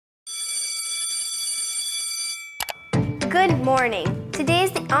morning. Today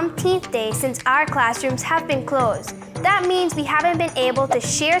is the umpteenth day since our classrooms have been closed. That means we haven't been able to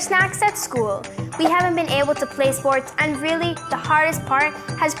share snacks at school. We haven't been able to play sports, and really, the hardest part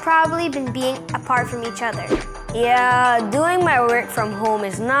has probably been being apart from each other. Yeah, doing my work from home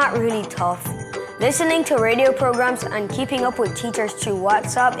is not really tough. Listening to radio programs and keeping up with teachers through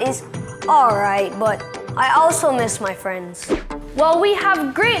WhatsApp is alright, but I also miss my friends. Well, we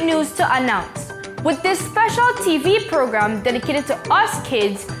have great news to announce. With this special TV program dedicated to us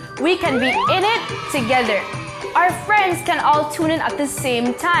kids, we can be in it together. Our friends can all tune in at the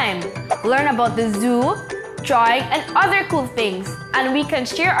same time, learn about the zoo, drawing, and other cool things, and we can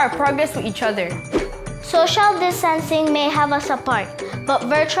share our progress with each other. Social distancing may have us apart, but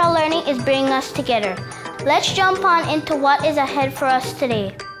virtual learning is bringing us together. Let's jump on into what is ahead for us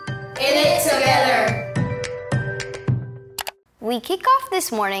today. In it together! We kick off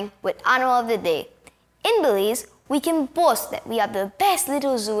this morning with Animal of the Day. In Belize, we can boast that we have the best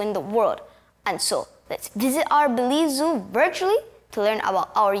little zoo in the world. And so, let's visit our Belize Zoo virtually to learn about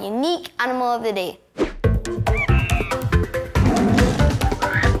our unique Animal of the Day.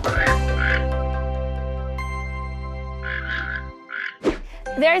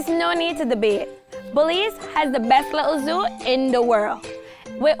 There's no need to debate. Belize has the best little zoo in the world,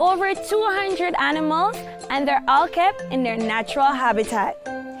 with over 200 animals, and they're all kept in their natural habitat.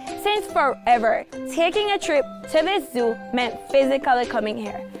 Since forever, taking a trip to this zoo meant physically coming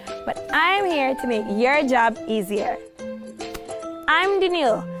here, but I'm here to make your job easier. I'm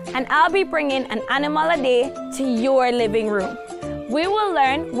Danielle, and I'll be bringing an animal a day to your living room. We will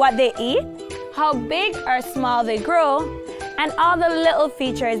learn what they eat, how big or small they grow, and all the little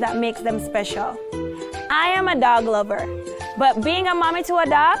features that makes them special. I am a dog lover, but being a mommy to a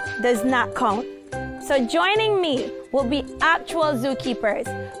dog does not count. So joining me will be actual zookeepers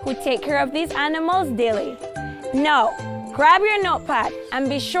who take care of these animals daily. Now, grab your notepad and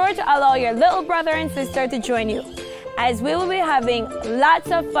be sure to allow your little brother and sister to join you, as we will be having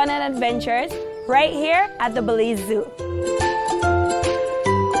lots of fun and adventures right here at the Belize Zoo.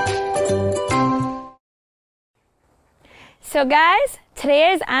 So guys,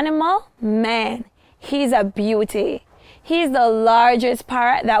 today's animal, man, he's a beauty. He's the largest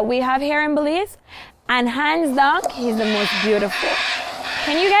parrot that we have here in Belize, and hands down, he's the most beautiful.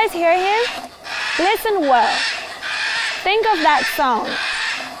 Can you guys hear him? Listen well. Think of that sound.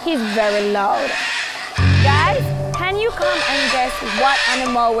 He's very loud. Guys, can you come and guess what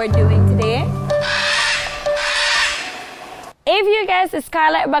animal we're doing today? If you guessed the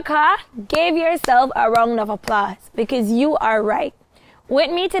scarlet macaw, give yourself a round of applause because you are right.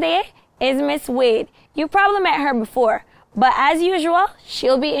 With me today is Miss Wade. You probably met her before, but as usual,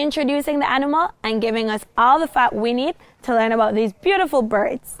 she'll be introducing the animal and giving us all the fact we need to learn about these beautiful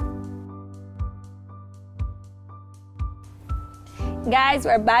birds. Guys,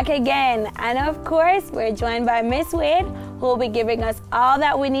 we're back again, and of course, we're joined by Miss Wade, who will be giving us all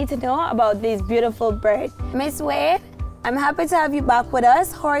that we need to know about these beautiful birds. Miss Wade, I'm happy to have you back with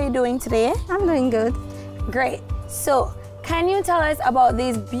us. How are you doing today? I'm doing good. Great. So, can you tell us about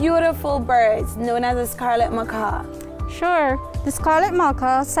these beautiful birds known as the scarlet macaw? Sure. The scarlet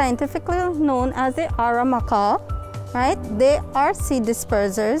macaw, scientifically known as the Ara macaw, right? They are seed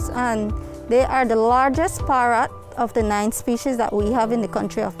dispersers, and they are the largest parrot of the 9 species that we have in the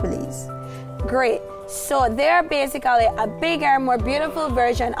country of Belize. Great. So they're basically a bigger, more beautiful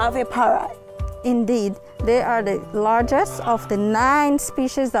version of a parrot. Indeed, they are the largest of the 9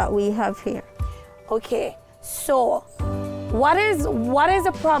 species that we have here. Okay, so what is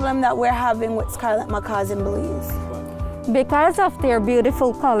the problem that we're having with scarlet macaws in Belize? Because of their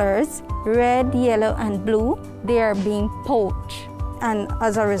beautiful colors, red, yellow, and blue, they are being poached. And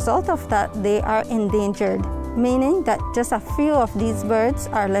as a result of that, they are endangered, meaning that just a few of these birds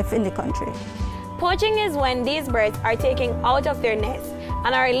are left in the country. Poaching is when these birds are taken out of their nests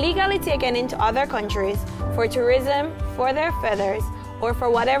and are illegally taken into other countries for tourism, for their feathers, or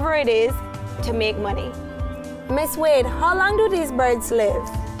for whatever it is to make money. Miss Wade, how long do these birds live?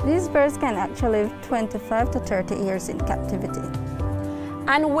 These birds can actually live 25 to 30 years in captivity.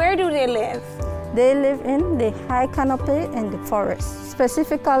 And where do they live? They live in the high canopy in the forest,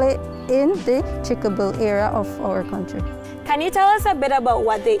 specifically in the Chickabull area of our country. Can you tell us a bit about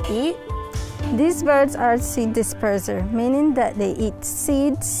what they eat? These birds are seed disperser, meaning that they eat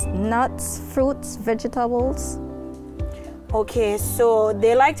seeds, nuts, fruits, vegetables. Okay, so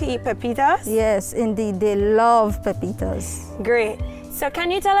they like to eat pepitas? Yes, indeed, they love pepitas. Great. So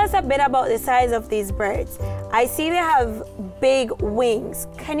can you tell us a bit about the size of these birds? I see they have big wings.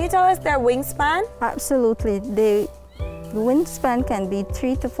 Can you tell us their wingspan? Absolutely. The wingspan can be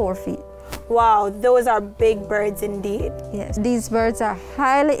 3 to 4 feet. Wow, those are big birds indeed. Yes, these birds are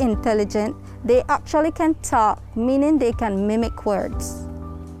highly intelligent. They actually can talk, meaning they can mimic words.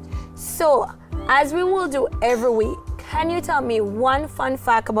 So, as we will do every week, can you tell me one fun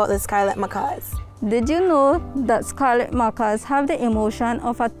fact about the scarlet macaws? Did you know that scarlet macaws have the emotion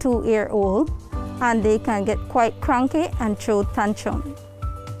of a 2-year-old, and they can get quite cranky and throw tantrums?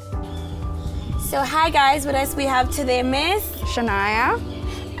 So hi guys, with us we have today Miss Shania.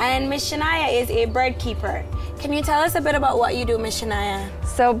 And Miss Shania is a bird keeper. Can you tell us a bit about what you do, Miss Shania?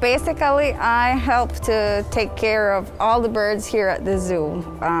 So basically I help to take care of all the birds here at the zoo.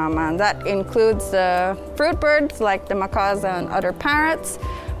 And that includes the fruit birds like the macaws and other parrots,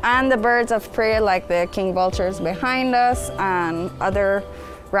 and the birds of prey like the king vultures behind us, and other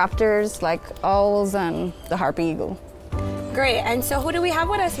raptors like owls and the harpy eagle. Great, and so who do we have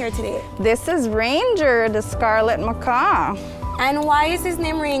with us here today? This is Ranger, the scarlet macaw. And why is his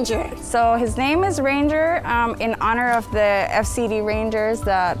name Ranger? So his name is Ranger in honor of the FCD Rangers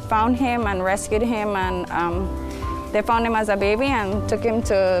that found him and rescued him, and they found him as a baby and took him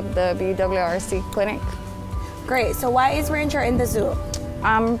to the BWRC clinic. Great, so why is Ranger in the zoo?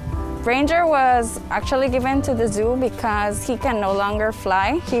 Ranger was actually given to the zoo because he can no longer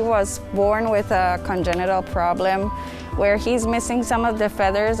fly. He was born with a congenital problem where he's missing some of the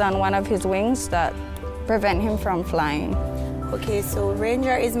feathers on one of his wings that prevent him from flying. Okay, so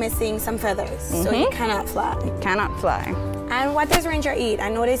Ranger is missing some feathers, so he cannot fly. He cannot fly. And what does Ranger eat? I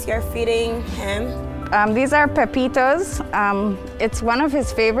notice you're feeding him. These are pepitos. It's one of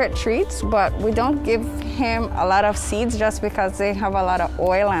his favorite treats, but we don't give him a lot of seeds just because they have a lot of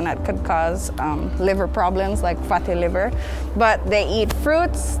oil and it could cause liver problems like fatty liver. But they eat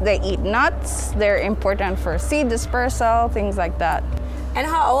fruits, they eat nuts, they're important for seed dispersal, things like that. And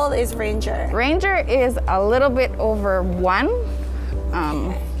how old is Ranger? Ranger is a little bit over 1,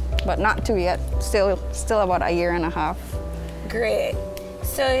 but not 2 yet, still about a year and a half. Great.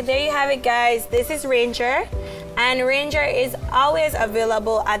 So there you have it, guys. This is Ranger, and Ranger is always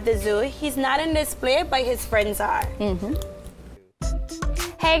available at the zoo. He's not on display, but his friends are.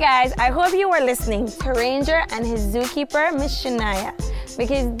 Hey guys, I hope you were listening to Ranger and his zookeeper, Miss Shania,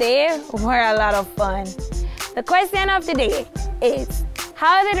 because they were a lot of fun. The question of the day is,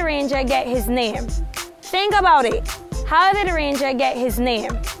 how did Ranger get his name? Think about it. How did Ranger get his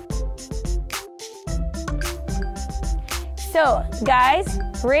name? So, guys,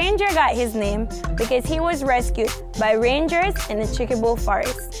 Ranger got his name because he was rescued by rangers in the Chickaboo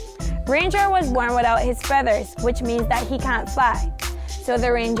Forest. Ranger was born without his feathers, which means that he can't fly. So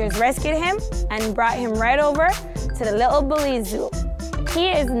the rangers rescued him and brought him right over to the Little Belize Zoo. He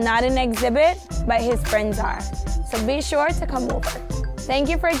is not an exhibit, but his friends are. So be sure to come over. Thank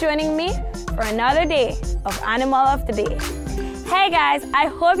you for joining me for another day of Animal of the Day. Hey guys, I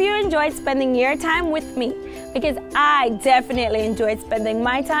hope you enjoyed spending your time with me, because I definitely enjoyed spending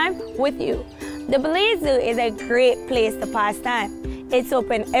my time with you. The Belize Zoo is a great place to pass time. It's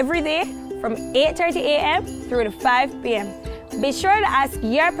open every day from 8:30 a.m. through to 5 p.m. Be sure to ask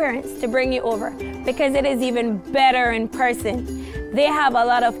your parents to bring you over, because it is even better in person. They have a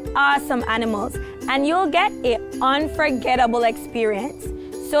lot of awesome animals and you'll get an unforgettable experience.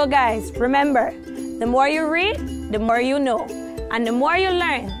 So guys, remember, the more you read, the more you know. And the more you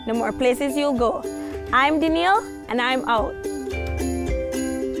learn, the more places you'll go. I'm Danielle, and I'm out.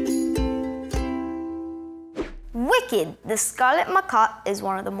 Wicked, the scarlet macaw is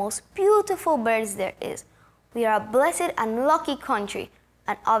one of the most beautiful birds there is. We are a blessed and lucky country,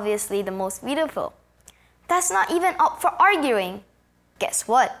 and obviously the most beautiful. That's not even up for arguing. Guess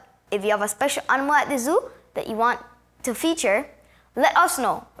what? If you have a special animal at the zoo that you want to feature, let us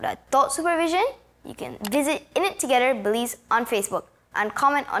know. With adult supervision, you can visit In It Together Belize on Facebook and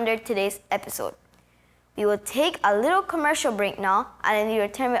comment under today's episode. We will take a little commercial break now, and then we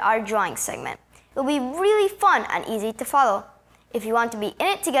return with our drawing segment. It will be really fun and easy to follow. If you want to be in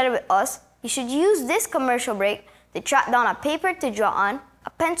it together with us, you should use this commercial break to track down a paper to draw on, a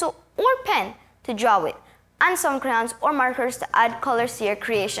pencil or pen to draw with, and some crayons or markers to add colors to your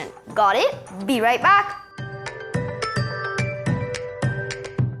creation. Got it? Be right back.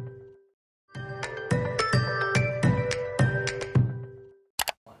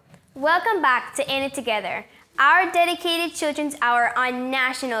 Welcome back to In It Together, our dedicated children's hour on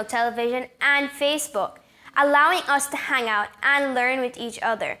national television and Facebook, allowing us to hang out and learn with each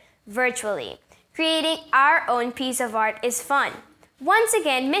other virtually. Creating our own piece of art is fun. Once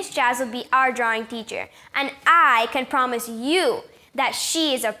again, Miss Jazz will be our drawing teacher, and I can promise you that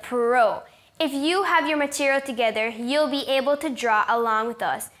she is a pro. If you have your material together, you'll be able to draw along with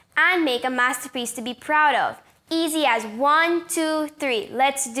us and make a masterpiece to be proud of. Easy as 1, 2, 3.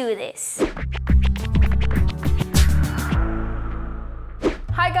 Let's do this.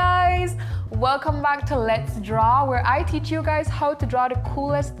 Hi guys! Welcome back to Let's Draw, where I teach you guys how to draw the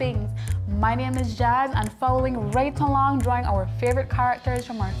coolest things. My name is Jazz, and following right along drawing our favorite characters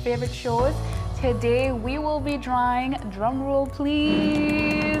from our favorite shows, today we will be drawing, drum roll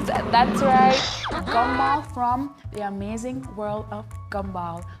please, that's right, Gumball from the amazing world of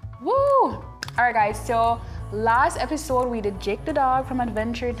Gumball. Woo! Alright guys, so last episode we did Jake the dog from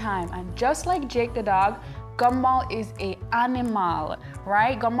Adventure Time, and just like Jake the dog, Gumball is an animal,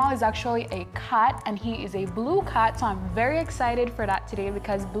 right? Gumball is actually a cat, and he is a blue cat, so I'm very excited for that today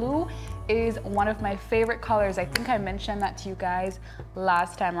because blue is one of my favorite colors. I think I mentioned that to you guys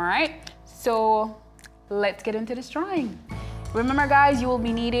last time, all right? So let's get into this drawing. Remember guys, you will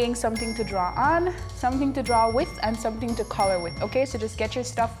be needing something to draw on, something to draw with, and something to color with, okay? So just get your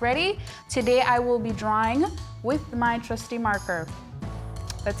stuff ready. Today I will be drawing with my trusty marker.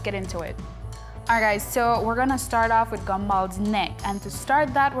 Let's get into it. All right guys, so we're gonna start off with Gumball's neck, and to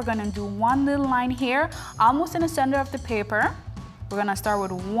start that we're gonna do one little line here, almost in the center of the paper. We're gonna start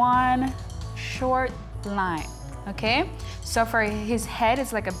with one short line, okay? So for his head,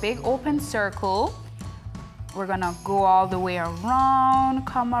 it's like a big open circle. We're gonna go all the way around,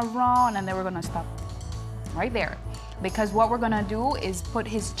 come around, and then we're gonna stop right there. Because what we're gonna do is put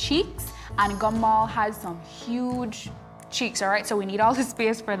his cheeks, and Gumball has some huge cheeks, all right? So we need all the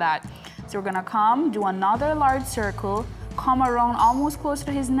space for that. So we're gonna come, do another large circle, come around almost close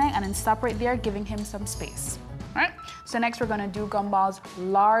to his neck, and then stop right there, giving him some space, all right? So next we're gonna do Gumball's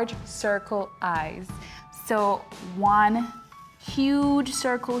large circle eyes. So one huge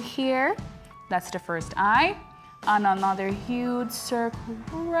circle here, that's the first eye, and another huge circle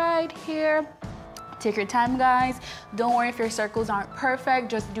right here. Take your time guys. Don't worry if your circles aren't perfect,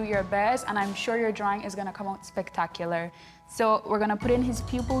 just do your best, and I'm sure your drawing is gonna come out spectacular. So we're gonna put in his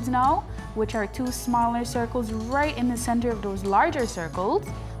pupils now, which are two smaller circles right in the center of those larger circles.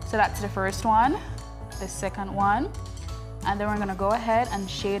 So that's the first one, the second one, and then we're gonna go ahead and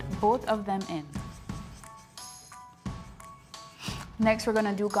shade both of them in. Next, we're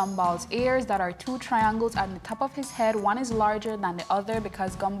gonna do Gumball's ears that are two triangles at the top of his head. One is larger than the other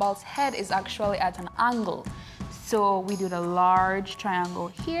because Gumball's head is actually at an angle. So we do the large triangle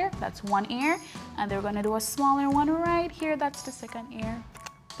here, that's one ear, and then we're gonna do a smaller one right here, that's the second ear.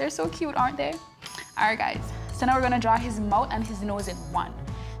 They're so cute, aren't they? All right, guys. So now we're gonna draw his mouth and his nose in one.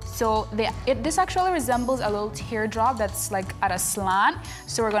 So this actually resembles a little teardrop that's like at a slant.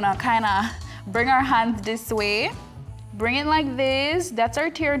 So we're gonna kinda bring our hands this way, bring it like this, that's our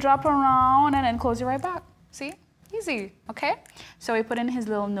teardrop around, and then close it right back. See? Easy, okay? So we put in his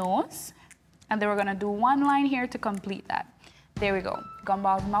little nose, and then we're gonna do one line here to complete that. There we go,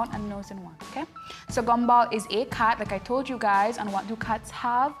 Gumball's mouth and nose in one, okay? So Gumball is a cat, like I told you guys, and what do cats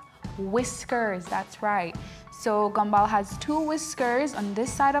have? Whiskers, that's right. So Gumball has two whiskers on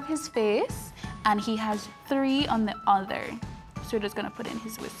this side of his face, and he has three on the other. So we're just gonna put in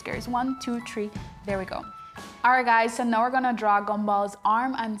his whiskers. 1, 2, 3, there we go. All right guys, so now we're gonna draw Gumball's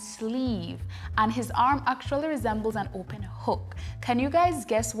arm and sleeve, and his arm actually resembles an open hook. Can you guys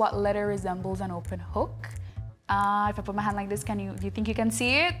guess what letter resembles an open hook? If I put my hand like this, do you think you can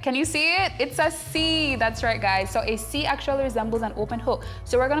see it? Can you see it? It's a C, that's right guys. So a C actually resembles an open hook.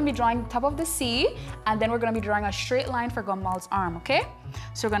 So we're gonna be drawing the top of the C, and then we're gonna be drawing a straight line for Gumball's arm, okay?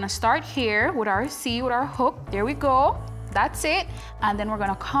 So we're gonna start here with our C, with our hook, there we go. That's it, and then we're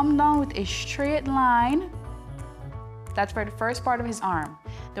gonna come down with a straight line. That's for the first part of his arm.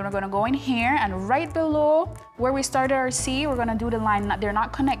 Then we're gonna go in here, and right below where we started our C, we're gonna do the line, they're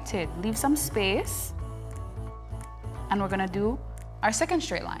not connected. Leave some space. And we're gonna do our second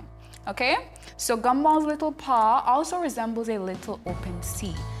straight line, okay? So Gumball's little paw also resembles a little open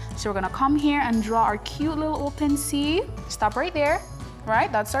C. So we're gonna come here and draw our cute little open C. Stop right there,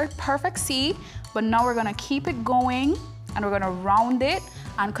 right? That's our perfect C. But now we're gonna keep it going, and we're gonna round it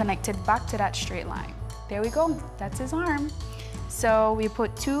and connect it back to that straight line. There we go, that's his arm. So we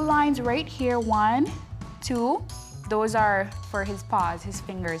put two lines right here, 1, 2. Those are for his paws, his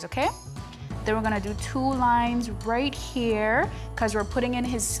fingers, okay? Then we're gonna do 2 lines right here because we're putting in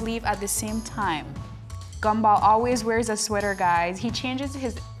his sleeve at the same time. Gumball always wears a sweater, guys. He changes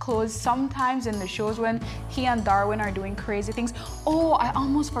his clothes sometimes in the shows when he and Darwin are doing crazy things. Oh, I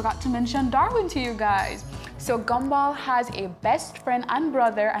almost forgot to mention Darwin to you guys. So Gumball has a best friend and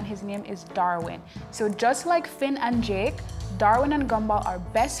brother, and his name is Darwin. So just like Finn and Jake, Darwin and Gumball are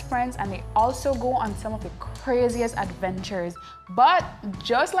best friends, and they also go on some of the craziest adventures. But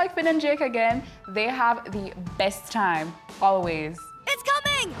just like Finn and Jake again, they have the best time, always. It's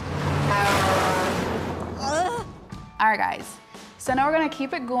coming! All right, guys. So now we're gonna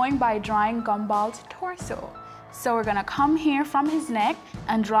keep it going by drawing Gumball's torso. So we're gonna come here from his neck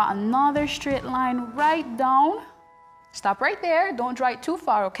and draw another straight line right down. Stop right there, don't draw it too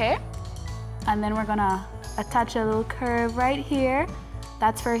far, okay? And then we're gonna attach a little curve right here.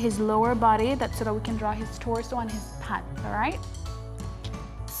 That's for his lower body, that's so that we can draw his torso and his pants, all right?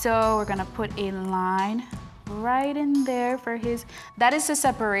 So we're gonna put a line right in there for his, that is to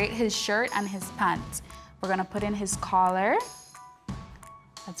separate his shirt and his pants. We're gonna put in his collar.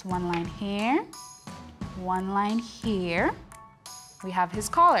 That's one line here, one line here. We have his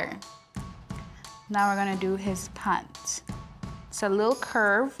collar. Now we're gonna do his pants. It's a little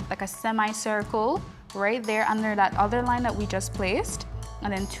curve, like a semicircle, right there under that other line that we just placed,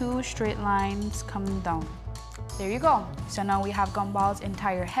 and then 2 straight lines coming down. There you go. So now we have Gumball's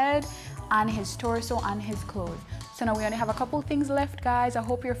entire head and his torso and his clothes. So now we only have a couple things left, guys. I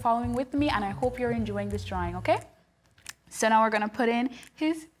hope you're following with me and I hope you're enjoying this drawing, okay? So now we're gonna put in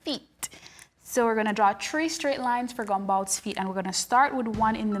his feet. So we're gonna draw 3 straight lines for Gumball's feet, and we're gonna start with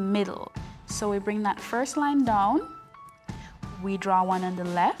one in the middle. So we bring that first line down, we draw one on the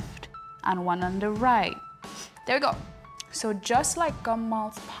left and one on the right. There we go. So just like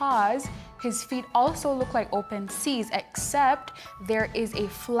Gumball's paws, his feet also look like open C's, except there is a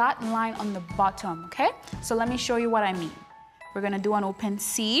flat line on the bottom, okay? So let me show you what I mean. We're gonna do an open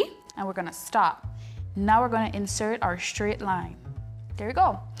C and we're gonna stop. Now we're gonna insert our straight line. There you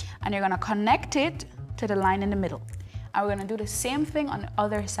go. And you're gonna connect it to the line in the middle. And we're gonna do the same thing on the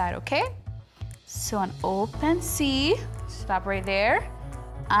other side, okay? So an open C, stop right there,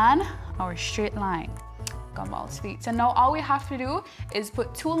 and our straight line. Gumball's feet. So now all we have to do is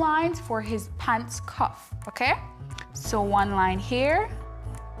put 2 lines for his pants cuff, okay? So one line here,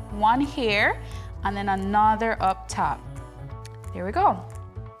 one here, and then another up top. There we go.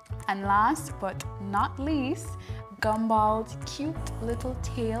 And last but not least, Gumball's cute little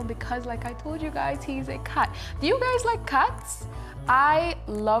tail, because like I told you guys, he's a cat. Do you guys like cats? I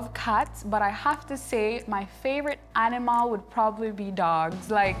love cats, but I have to say my favorite animal would probably be dogs.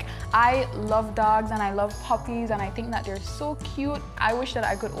 Like, I love dogs and I love puppies and I think that they're so cute. I wish that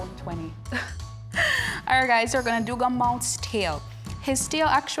I could own 20. All right, guys, so we're gonna do Gumball's tail. His tail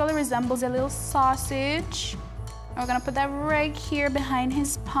actually resembles a little sausage. We're gonna put that right here behind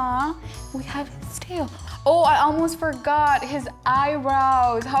his paw. We have his tail. Oh, I almost forgot his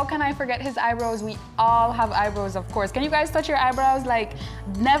eyebrows. How can I forget his eyebrows? We all have eyebrows, of course. Can you guys touch your eyebrows? Like,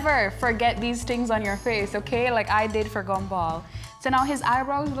 never forget these things on your face, okay? Like I did for Gumball. So now his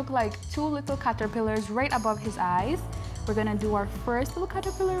eyebrows look like 2 little caterpillars right above his eyes. We're gonna do our first little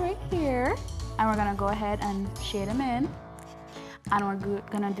caterpillar right here. And we're gonna go ahead and shade him in. And we're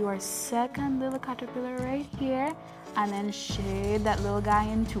gonna do our second little caterpillar right here. And then shade that little guy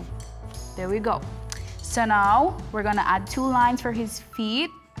in too. There we go. So now we're gonna add 2 lines for his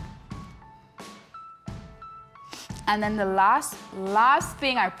feet. And then the last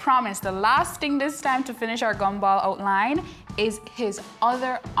thing, I promise, the last thing this time to finish our Gumball outline is his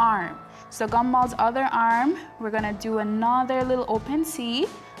other arm. So Gumball's other arm, we're gonna do another little open C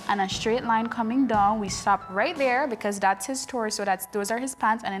and a straight line coming down. We stop right there because that's his torso, those are his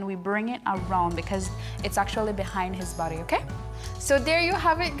pants, and then we bring it around because it's actually behind his body, okay? So there you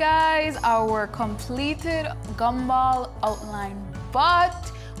have it, guys, our completed Gumball outline.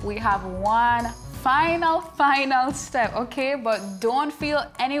 But we have one final step, okay? But don't feel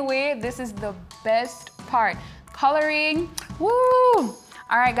any way, this is the best part. Coloring, woo!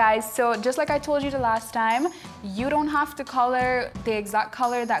 All right, guys, so just like I told you the last time, you don't have to color the exact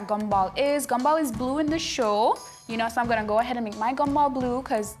color that Gumball is. Gumball is blue in the show, you know, so I'm gonna go ahead and make my Gumball blue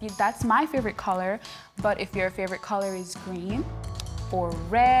because that's my favorite color. But if your favorite color is green or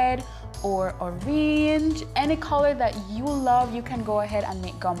red or orange, any color that you love, you can go ahead and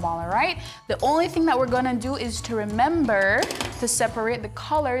make Gumball, all right? The only thing that we're gonna do is to remember to separate the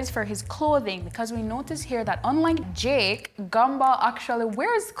colors for his clothing, because we notice here that unlike Jake, Gumball actually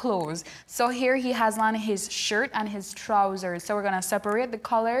wears clothes. So here he has on his shirt and his trousers. So we're gonna separate the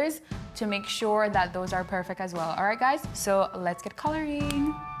colors to make sure that those are perfect as well. All right, guys? So let's get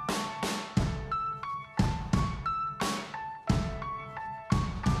coloring.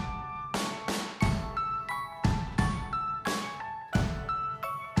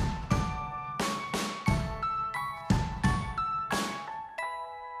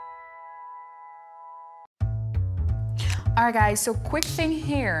 All right, guys, so quick thing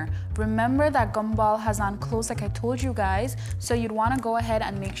here. Remember that gumball has on clothes like I told you guys, so you'd want to go ahead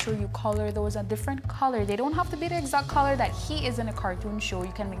and make sure you color those a different color. They don't have to be the exact color that he is in a cartoon show.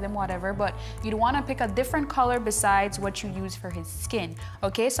 You can make them whatever, but you'd want to pick a different color besides what you use for his skin.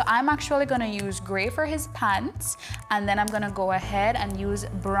 Okay, so I'm actually going to use gray for his pants, and then I'm going to go ahead and use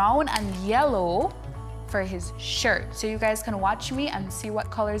brown and yellow for his shirt. So you guys can watch me and see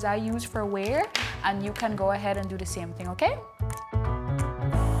what colors I use for wear, and you can go ahead and do the same thing, okay?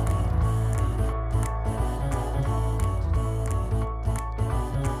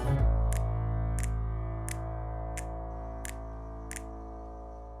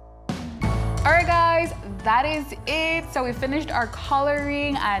 Alright guys, that is it. So we finished our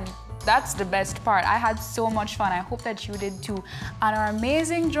coloring, and that's the best part. I had so much fun. I hope that you did too. And our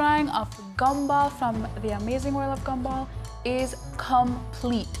amazing drawing of Gumball from the Amazing World of Gumball is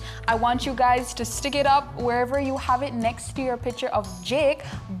complete. I want you guys to stick it up wherever you have it next to your picture of Jake.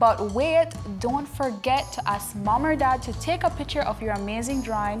 But wait, don't forget to ask mom or dad to take a picture of your amazing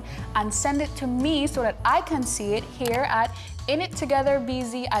drawing and send it to me so that I can see it here at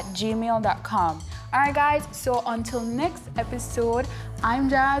inittogetherbz@gmail.com. All right guys, so until next episode, I'm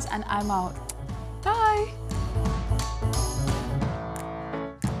Jazz and I'm out. Bye.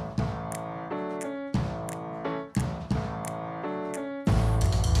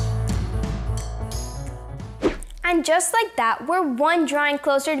 And just like that, we're one drawing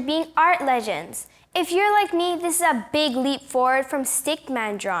closer to being art legends. If you're like me, this is a big leap forward from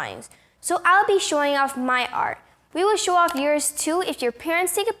stickman drawings. So I'll be showing off my art. We will show off yours too if your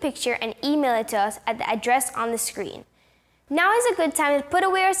parents take a picture and email it to us at the address on the screen. Now is a good time to put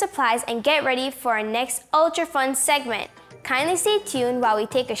away our supplies and get ready for our next ultra fun segment. Kindly stay tuned while we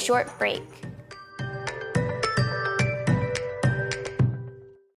take a short break.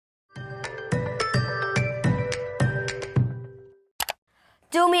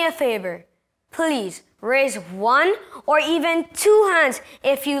 Do me a favor. Please raise 1 or even 2 hands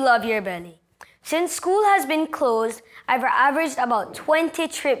if you love your belly. Since school has been closed, I've averaged about 20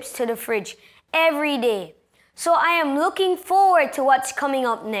 trips to the fridge every day. So I am looking forward to what's coming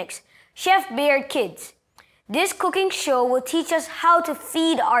up next, Chef Beard Kids. This cooking show will teach us how to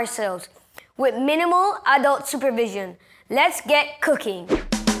feed ourselves with minimal adult supervision. Let's get cooking.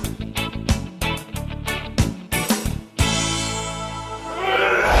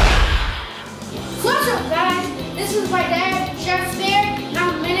 What's up guys? This is my dad, Chef Beard.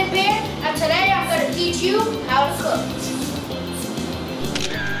 I'm a Minute Bear, and today I'm going to teach you how to cook.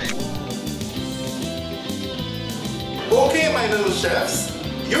 Okay, my little chefs,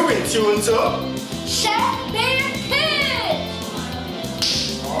 you're in tune to Chef Beard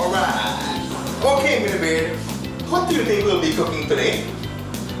Kids! Alright. Okay, Minute Beard, what do you think we'll be cooking today?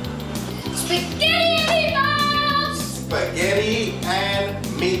 Spaghetti and meatballs! Spaghetti and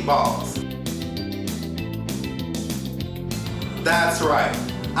meatballs. That's right.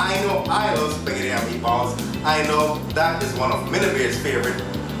 I know I love spaghetti and meatballs. I know that is one of Minute Beard's favorite.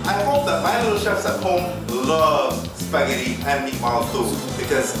 I hope that my little chefs at home love spaghetti and meatballs too,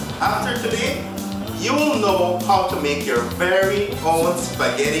 because after today, you'll know how to make your very own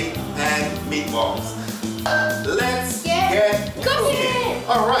spaghetti and meatballs. Let's get cooking!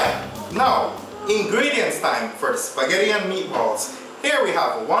 Alright, now, ingredients time for the spaghetti and meatballs. Here we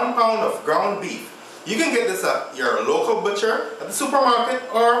have 1 pound of ground beef. You can get this at your local butcher, at the supermarket,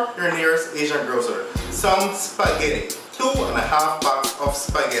 or your nearest Asian grocer. Some spaghetti, 2.5 packs of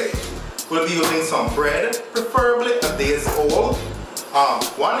spaghetti. We'll be using some bread, preferably a day's old,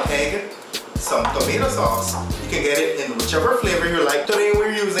 1 egg, some tomato sauce. You can get it in whichever flavor you like. Today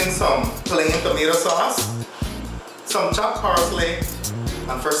we're using some plain tomato sauce, some chopped parsley,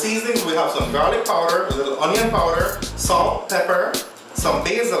 and for seasonings we have some garlic powder, a little onion powder, salt, pepper, some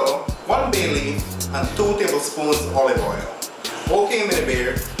basil, 1 bay leaf, and 2 tablespoons olive oil. Okay, Minute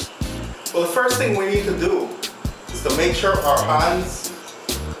Beard. Well, the first thing we need to do is to make sure our hands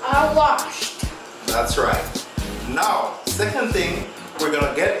are washed. That's right. Now, second thing, we're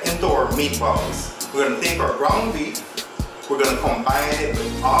gonna get into our meatballs. We're gonna take our ground beef, we're gonna combine it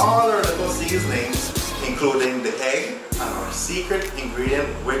with all our little seasonings, including the egg and our secret ingredient,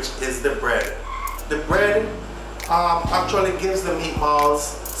 which is the bread. The bread actually gives the meatballs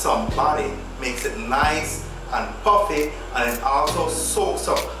some body, makes it nice and puffy, and it also soaks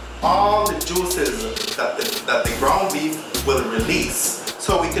up all the juices that the ground beef will release,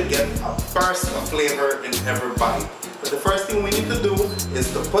 so we could get a burst of flavor in every bite. But the first thing we need to do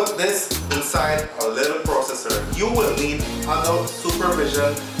is to put this inside a little processor. You will need adult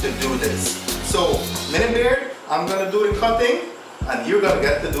supervision to do this. So, Minute Beard, I'm gonna do the cutting, and you're gonna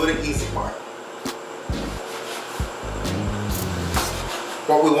get to do the easy part.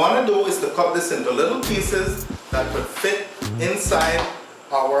 What we want to do is to cut this into little pieces that could fit inside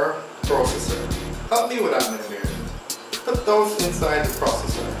our processor. Help me with that, Minimir. Put those inside the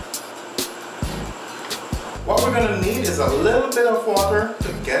processor. What we're going to need is a little bit of water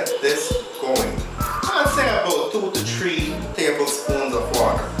to get this going. I'd say about 2 to 3 tablespoons of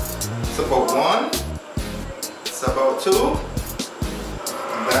water. It's about 1, it's about 2,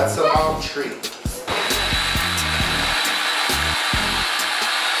 and that's about 3.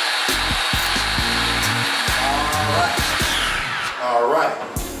 Alright,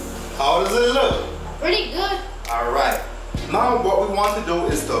 how does it look? Pretty good. Alright, now what we want to do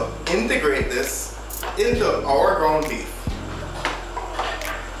is to integrate this into our ground beef.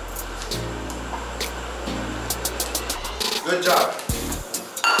 Good job.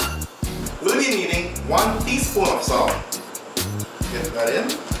 We'll be needing 1 teaspoon of salt. Get that in.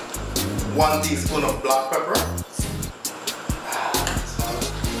 1 teaspoon of black pepper.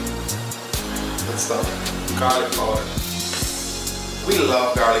 Good stuff. Garlic powder. We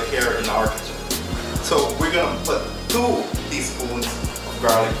love garlic here in our kitchen. So we're gonna put 2 teaspoons of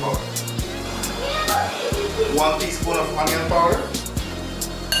garlic powder. 1 teaspoon of onion powder.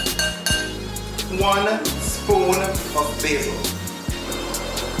 1 spoon of basil.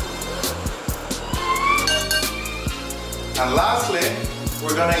 And lastly,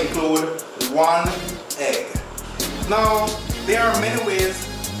 we're gonna include 1 egg. Now, there are many ways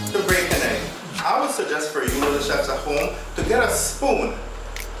to break an egg. I would suggest for you little chefs at home to get a spoon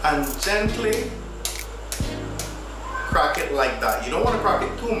and gently crack it like that. You don't want to crack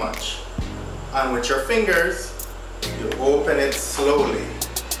it too much. And with your fingers, you open it slowly.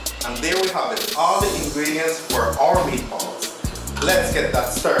 And there we have it, all the ingredients for our meatballs. Let's get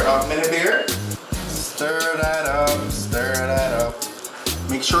that stirred up, Minibir. Stir that up, stir that up.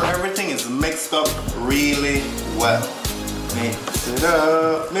 Make sure everything is mixed up really well. Mix it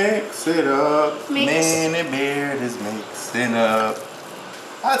up, mix it up. Minibir is mixing up.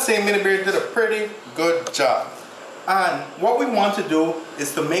 I'd say Minibir did a pretty good job. And what we want to do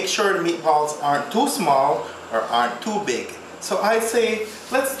is to make sure the meatballs aren't too small or aren't too big. So I say,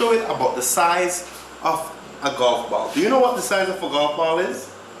 let's do it about the size of a golf ball. Do you know what the size of a golf ball is?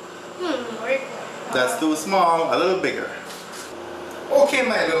 That's too small, a little bigger. Okay,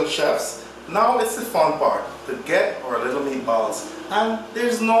 my little chefs, now it's the fun part, to get our little meatballs. And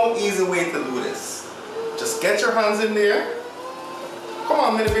there's no easy way to do this. Just get your hands in there. Come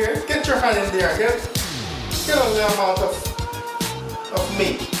on, Minibir, get your hand in there. Get a little amount of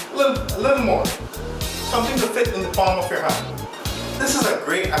meat, a little more. Something to fit in the palm of your hand. This is a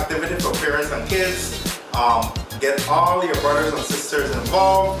great activity for parents and kids. Get all your brothers and sisters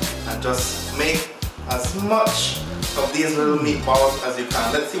involved and just make as much of these little meatballs as you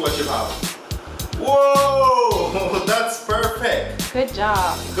can. Let's see what you have. Whoa, that's perfect. Good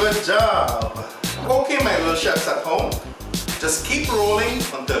job. Good job. Okay, my little chefs at home, just keep rolling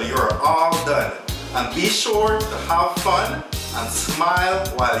until you're all done. And be sure to have fun and smile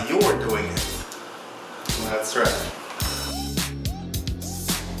while you're doing it. That's right.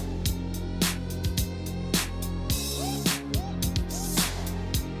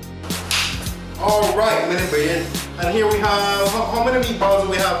 All right, Minibir. And here we have, how many meatballs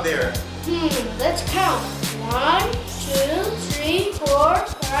do we have there? Let's count. 1, 2, 3, 4,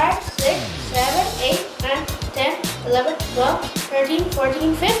 5, 6, 7, 8, 9, 10, 11, 12, 13,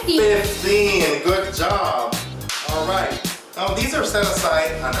 14, 15. 15, good job. All right, now these are set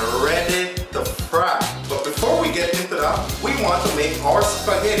aside and ready to fry. But before we get into that, we want to make our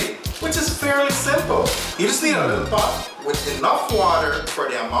spaghetti, which is fairly simple. You just need a little pot with enough water for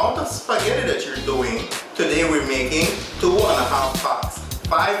the amount of spaghetti that you're doing. Today we're making 2.5 pots,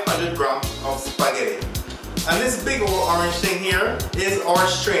 500 grams of spaghetti. And this big old orange thing here is our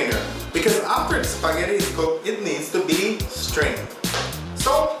strainer, because after the spaghetti is cooked, it needs to be strained.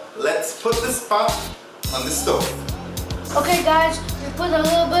 So let's put this pot on the stove. Okay guys, we put a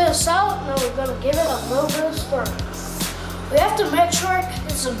little bit of salt, now we're gonna give it a little bit of stir. We have to make sure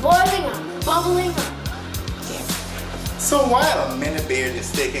it's boiling and bubbling up. So while Minibir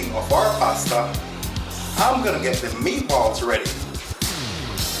is taking off our pasta, I'm gonna get the meatballs ready.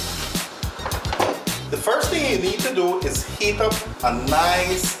 The first thing you need to do is heat up a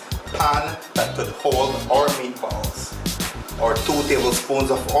nice pan that could hold our meatballs. Or 2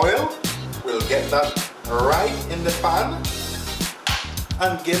 tablespoons of oil. We'll get that right in the pan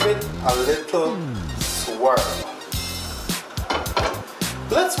and give it a little swirl.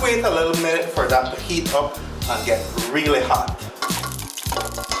 Let's wait a little minute for that to heat up and get really hot.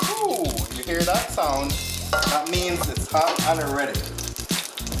 Ooh, you hear that sound? That means it's hot and ready.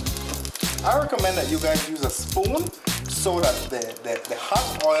 I recommend that you guys use a spoon so that the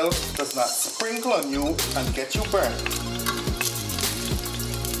hot oil does not sprinkle on you and get you burnt.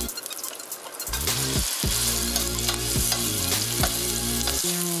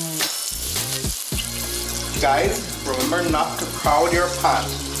 Guys, remember not to crowd your pan.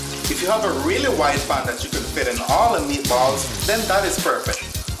 If you have a really wide pan that you can fit in all the meatballs, then that is perfect.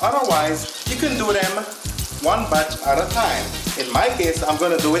 Otherwise, you can do them one batch at a time. In my case, I'm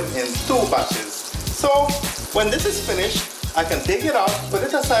going to do it in 2 batches. So, when this is finished, I can take it out, put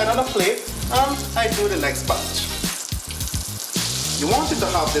it aside on a plate, and I do the next batch. You want it to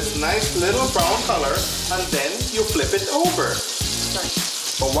have this nice little brown color, and then you flip it over.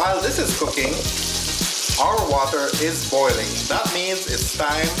 But while this is cooking, our water is boiling. That means it's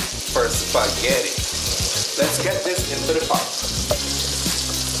time for spaghetti. Let's get this into the pot.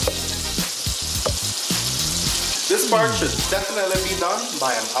 This part should definitely be done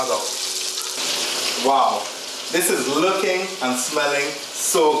by an adult. Wow, this is looking and smelling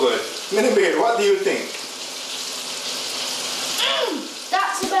so good. Minnie Beard, what do you think?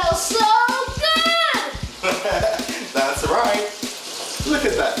 That smells so good! That's right. Look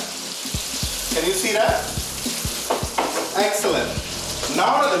at that. Can you see that? Excellent.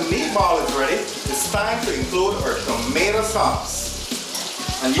 Now that the meatball is ready, it's time to include our tomato sauce.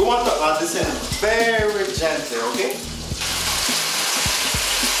 And you want to add this in very gently, okay?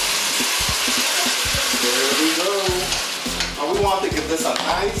 There we go. And we want to give this a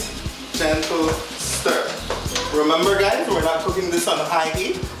nice, gentle stir. Remember guys, we're not cooking this on high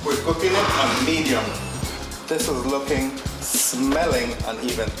heat, we're cooking it on medium. This is looking, smelling, and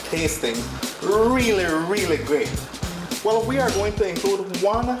even tasting really, really great. Well, we are going to include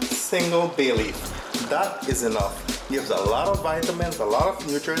 1 single bay leaf. That is enough. Gives a lot of vitamins, a lot of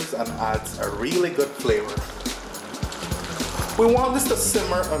nutrients, and adds a really good flavor. We want this to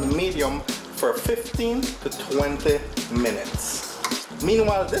simmer on medium for 15 to 20 minutes.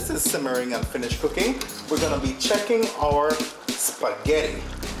 Meanwhile, this is simmering and finished cooking, we're gonna be checking our spaghetti.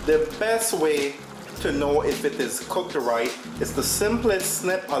 The best way to know if it is cooked right is to simply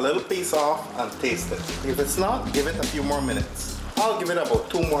snip a little piece off and taste it. If it's not, give it a few more minutes. I'll give it about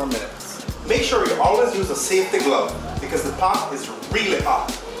 2 more minutes. Make sure you always use a safety glove because the pot is really hot.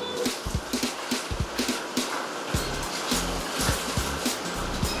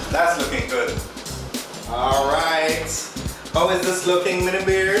 That's looking good. All right. How is this looking, Minnie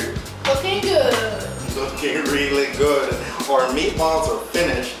Beard? Looking good. Looking really good. Our meatballs are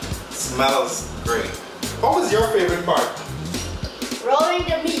finished. Smells great. What was your favorite part? Rolling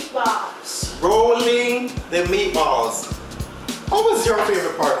the meatballs. Rolling the meatballs. What was your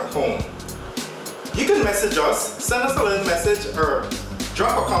favorite part at home? You can message us, send us a little message, or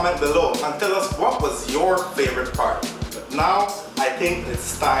drop a comment below and tell us what was your favorite part. But now, I think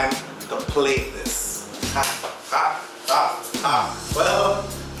it's time to plate this. Well,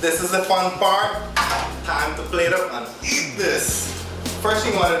 this is the fun part. Time to plate up and eat this. First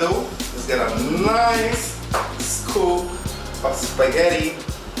thing you want to do is get a nice scoop of spaghetti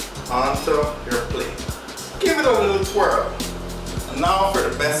onto your plate. Give it a little twirl. And now for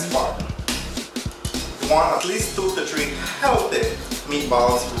the best part. You want at least 2 to 3 healthy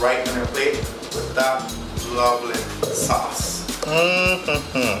meatballs right on your plate with that lovely sauce.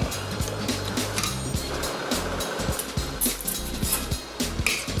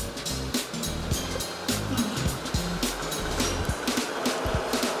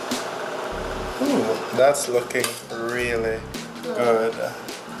 Ooh, that's looking really good.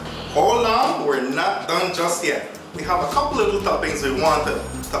 Hold on, we're not done just yet. We have a couple little toppings we wanted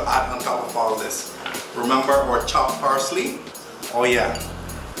to add on top of all this. Remember our chopped parsley? Oh yeah.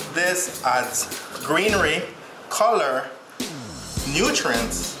 This adds greenery, color,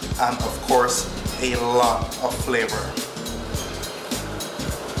 nutrients, and of course, a lot of flavor.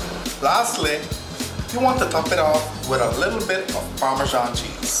 Lastly, you want to top it off with a little bit of Parmesan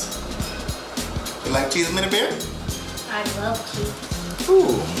cheese. You like cheese, Minnie Beard? I love cheese.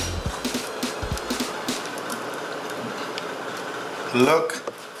 Ooh. Look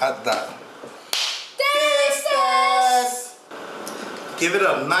at that. Taste test! Give it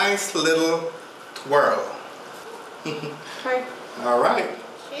a nice little twirl. Okay. All right.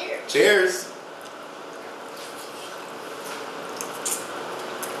 Cheers. Cheers.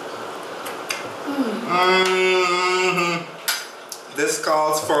 This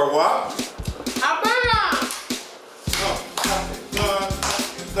calls for what?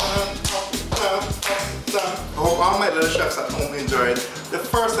 I hope all my little chefs at home enjoyed the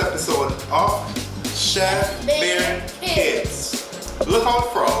first episode of Chef Beard Kids. Look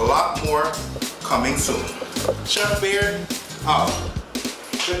out for a lot more coming soon. Chef Beard, out.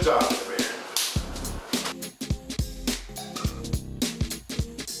 Good job, Chef Beard.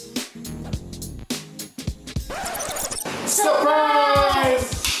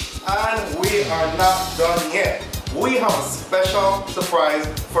 we have a special surprise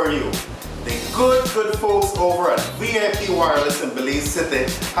for you. The good folks over at VIP Wireless in Belize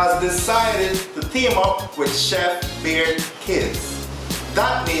City has decided to team up with Chef Beard Kids.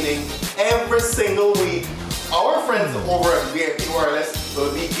 That meaning every single week, our friends over at VIP Wireless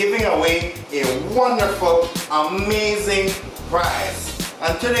will be giving away a wonderful, amazing prize.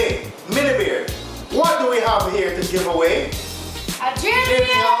 And today, Mini Beard, what do we have here to give away? A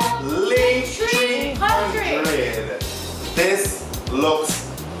JBL Link 300. This looks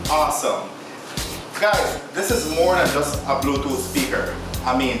awesome. Guys, this is more than just a Bluetooth speaker.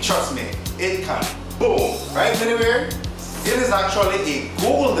 I mean, trust me, it can boom, right, Mini Beard? It is actually a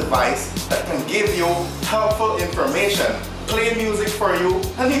Google device that can give you helpful information, play music for you,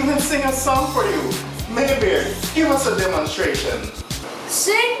 and even sing a song for you. Mini Beard, give us a demonstration.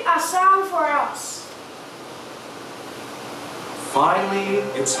 Sing a song for us. Finally,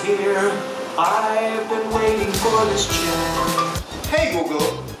 it's here. I've been waiting for this chance. Hey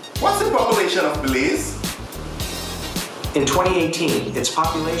Google, what's the population of Belize? In 2018, its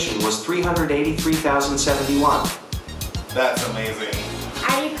population was 383,071. That's amazing.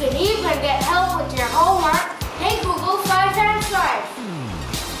 And you can even get help with your homework. Hey Google, 5 times 5.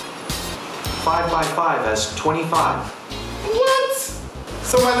 5 by 5 is 25. What?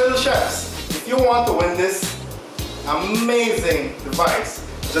 So my little chefs, if you want to win this amazing device,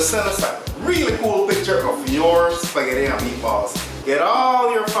 just send us a really cool picture of your spaghetti and meatballs. Get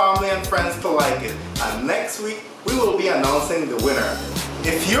all your family and friends to like it. And next week, we will be announcing the winner.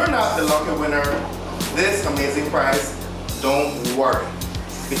 If you're not the lucky winner of this amazing prize, don't worry.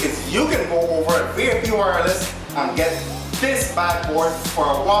 Because you can go over at VIP Wireless and get this backboard for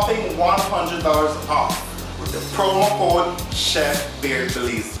a whopping $100 off with the promo code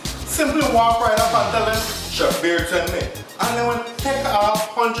ChefBeardBelize. Simply walk right up and tell them, Chef Beard sent me. And they will take off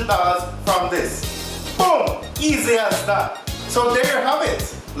 $100 from this. Boom! Easy as that. So there you have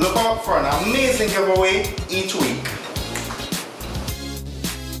it. Look out for an amazing giveaway each week.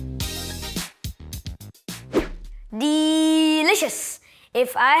 Delicious!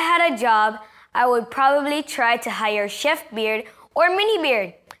 If I had a job, I would probably try to hire Chef Beard or Mini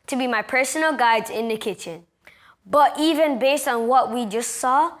Beard to be my personal guides in the kitchen. But even based on what we just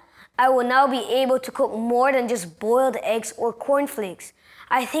saw, I will now be able to cook more than just boiled eggs or cornflakes.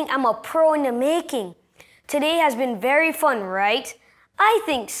 I think I'm a pro in the making. Today has been very fun, right? I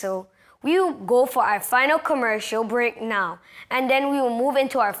think so. We will go for our final commercial break now, and then we will move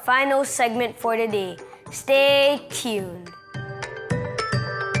into our final segment for the day. Stay tuned.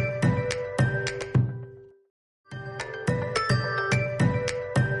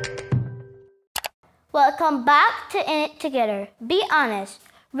 Welcome back to In It Together. Be honest.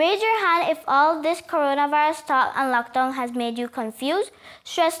 Raise your hand if all this coronavirus talk and lockdown has made you confused,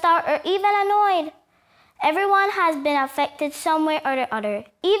 stressed out, or even annoyed. Everyone has been affected some way or the other,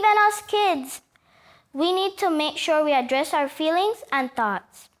 even us kids. We need to make sure we address our feelings and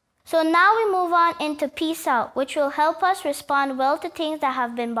thoughts. So now we move on into Peace Out, which will help us respond well to things that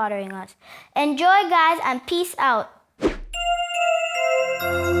have been bothering us. Enjoy, guys, and peace out.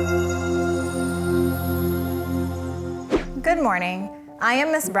 Good morning. I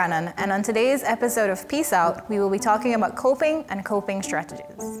am Miss Brennan, and on today's episode of Peace Out, we will be talking about coping and coping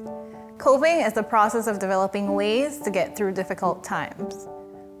strategies. Coping is the process of developing ways to get through difficult times.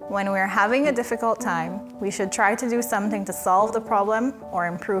 When we're having a difficult time, we should try to do something to solve the problem or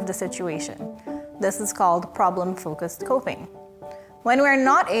improve the situation. This is called problem-focused coping. When we're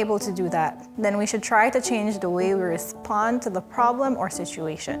not able to do that, then we should try to change the way we respond to the problem or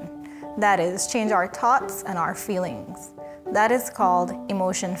situation. That is, change our thoughts and our feelings. That is called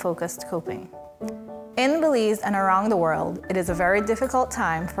emotion-focused coping. In Belize and around the world, it is a very difficult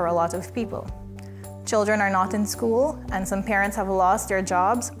time for a lot of people. Children are not in school, and some parents have lost their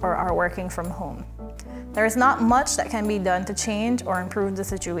jobs or are working from home. There is not much that can be done to change or improve the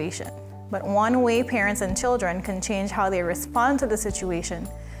situation, but one way parents and children can change how they respond to the situation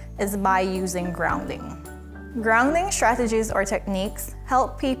is by using grounding. Grounding strategies or techniques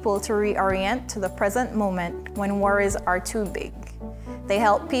help people to reorient to the present moment when worries are too big. They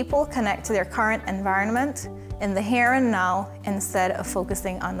help people connect to their current environment in the here and now instead of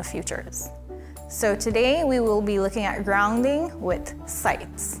focusing on the futures. So today we will be looking at grounding with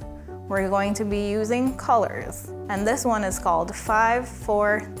sights. We're going to be using colors, and this one is called 5,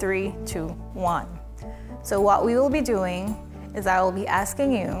 4, 3, 2, 1. So what we will be doing is I will be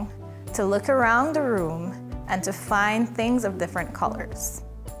asking you to look around the room and to find things of different colors.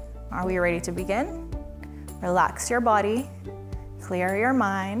 Are we ready to begin? Relax your body, clear your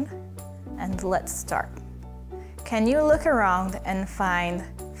mind, and let's start. Can you look around and find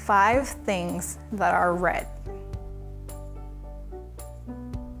 5 things that are red?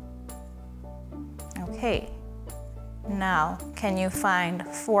 Okay. Now, can you find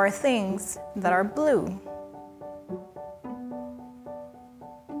 4 things that are blue?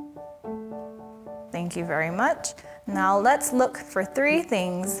 Thank you very much. Now let's look for 3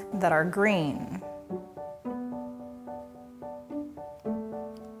 things that are green.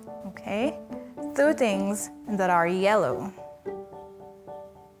 Okay, 2 things that are yellow.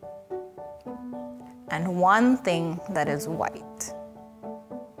 And 1 thing that is white.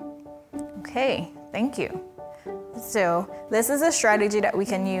 Okay, thank you. So this is a strategy that we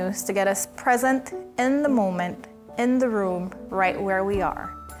can use to get us present in the moment, in the room, right where we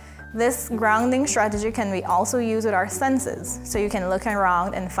are. This grounding strategy can be also used with our senses. So you can look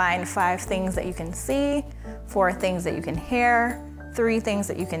around and find 5 things that you can see, 4 things that you can hear, 3 things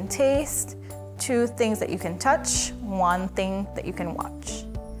that you can taste, 2 things that you can touch, 1 thing that you can watch.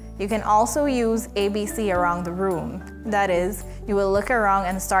 You can also use ABC around the room. That is, you will look around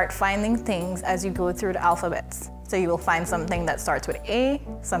and start finding things as you go through the alphabets. So you will find something that starts with A,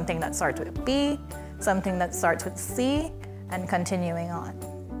 something that starts with B, something that starts with C, and continuing on.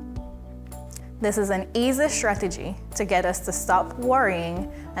 This is an easy strategy to get us to stop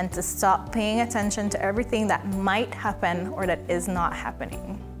worrying and to stop paying attention to everything that might happen or that is not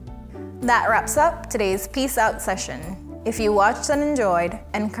happening. That wraps up today's Peace Out session. If you watched and enjoyed,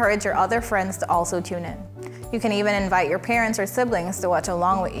 encourage your other friends to also tune in. You can even invite your parents or siblings to watch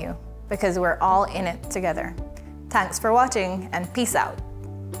along with you, because we're all in it together. Thanks for watching, and peace out.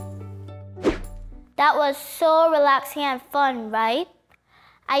 That was so relaxing and fun, right?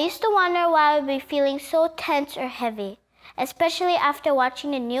 I used to wonder why I would be feeling so tense or heavy, especially after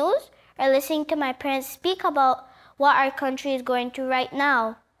watching the news or listening to my parents speak about what our country is going through right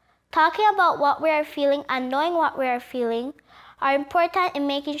now. Talking about what we are feeling and knowing what we are feeling are important in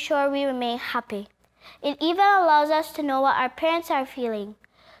making sure we remain happy. It even allows us to know what our parents are feeling,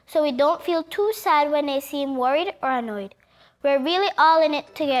 so we don't feel too sad when they seem worried or annoyed. We're really all in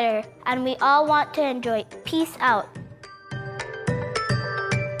it together, and we all want to enjoy peace out.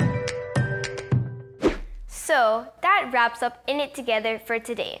 So that wraps up In It Together for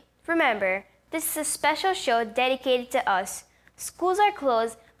today. Remember, this is a special show dedicated to us. Schools are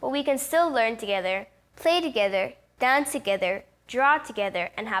closed, but we can still learn together, play together, dance together, draw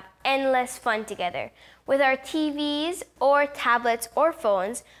together, and have endless fun together. With our TVs or tablets or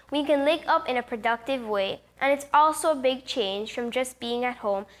phones, we can link up in a productive way, and it's also a big change from just being at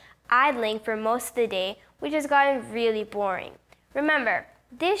home idling for most of the day, which has gotten really boring. Remember,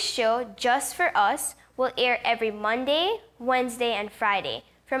 this show, Just for Us, will air every Monday, Wednesday, and Friday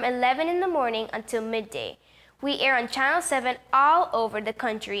from 11 in the morning until midday. We air on Channel 7 all over the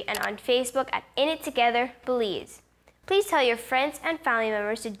country and on Facebook at In It Together Belize. Please tell your friends and family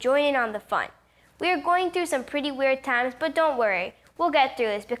members to join in on the fun. We are going through some pretty weird times, but don't worry, we'll get through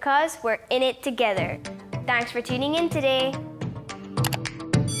this because we're in it together. Thanks for tuning in today.